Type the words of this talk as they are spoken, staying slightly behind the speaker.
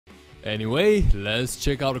Anyway, let's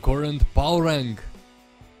check our current power rank.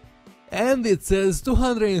 And it says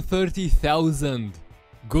 230,000.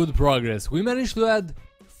 Good progress, we managed to add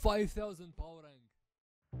 5,000 power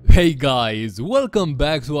rank. Hey guys, welcome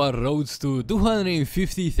back to our road to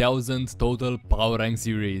 250,000 total power rank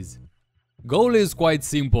series. Goal is quite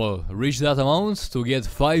simple, reach that amount to get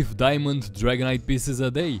 5 diamond dragonite pieces a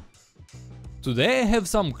day. Today I have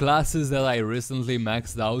some classes that I recently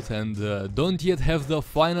maxed out and don't yet have the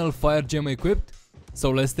final fire gem equipped,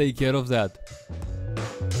 so let's take care of that.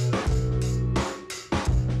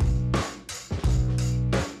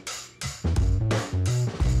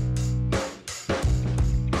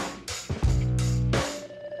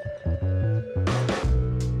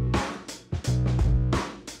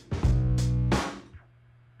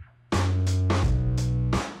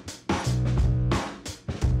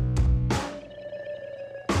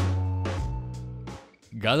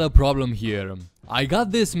 Got a problem here. I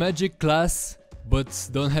got this magic class, but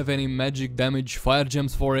don't have any magic damage fire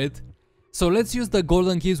gems for it. So let's use the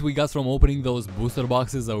golden keys we got from opening those booster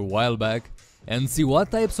boxes a while back and see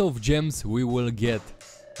what types of gems we will get.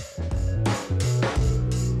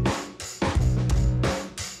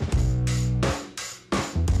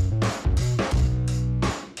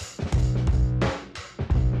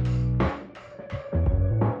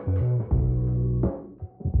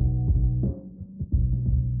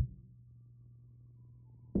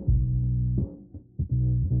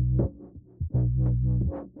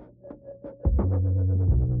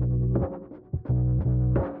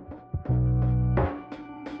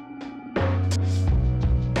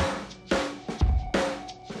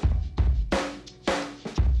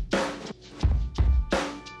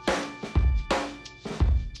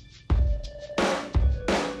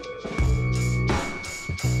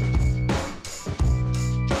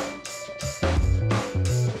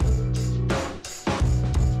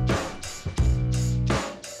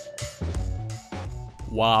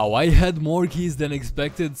 Wow, I had more keys than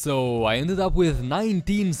expected, so I ended up with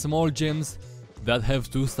 19 small gems that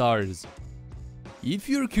have 2 stars. If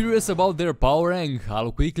you're curious about their power rank,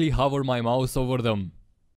 I'll quickly hover my mouse over them.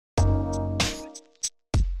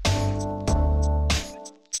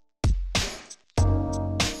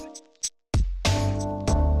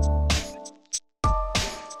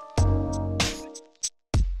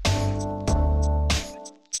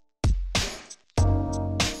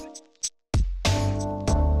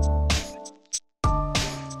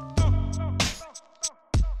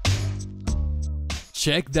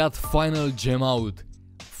 Check that final gem out,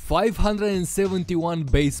 571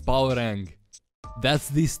 base power rank. That's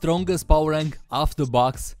the strongest power rank off the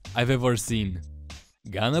box I've ever seen.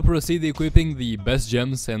 Gonna proceed equipping the best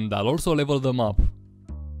gems and I'll also level them up.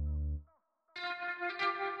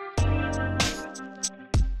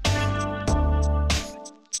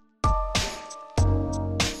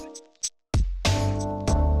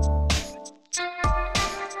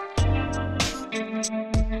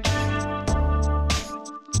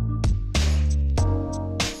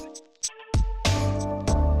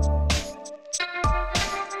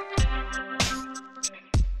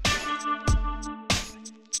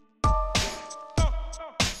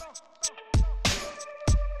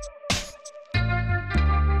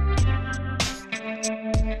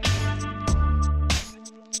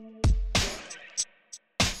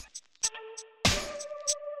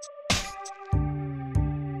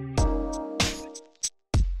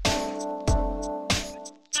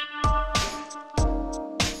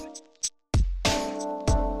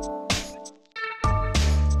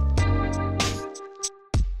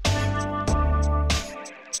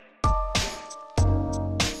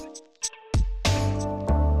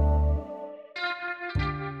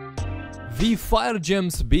 The fire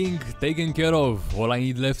gems being taken care of, all I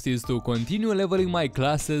need left is to continue leveling my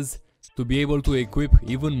classes to be able to equip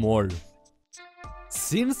even more.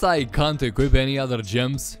 Since I can't equip any other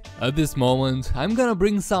gems at this moment, I'm gonna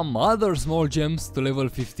bring some other small gems to level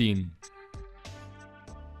 15.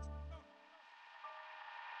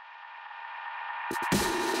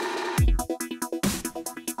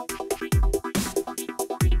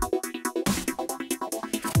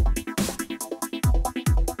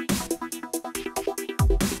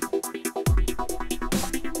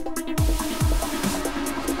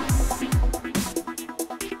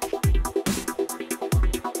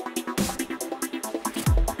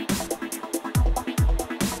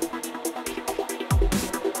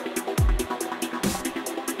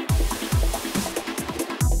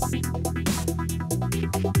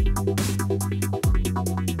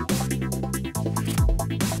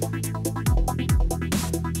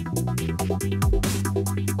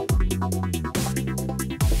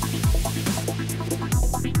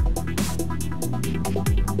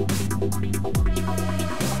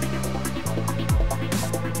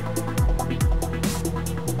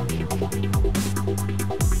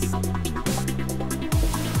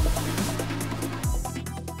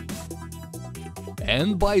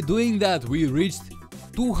 And by doing that we reached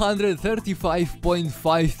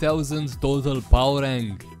 235.5 thousand total power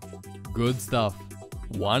rank. Good stuff.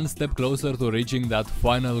 One step closer to reaching that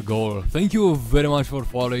final goal. Thank you very much for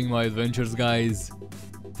following my adventures, guys.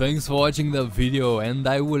 Thanks for watching the video, and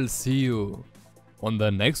I will see you on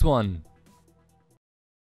the next one.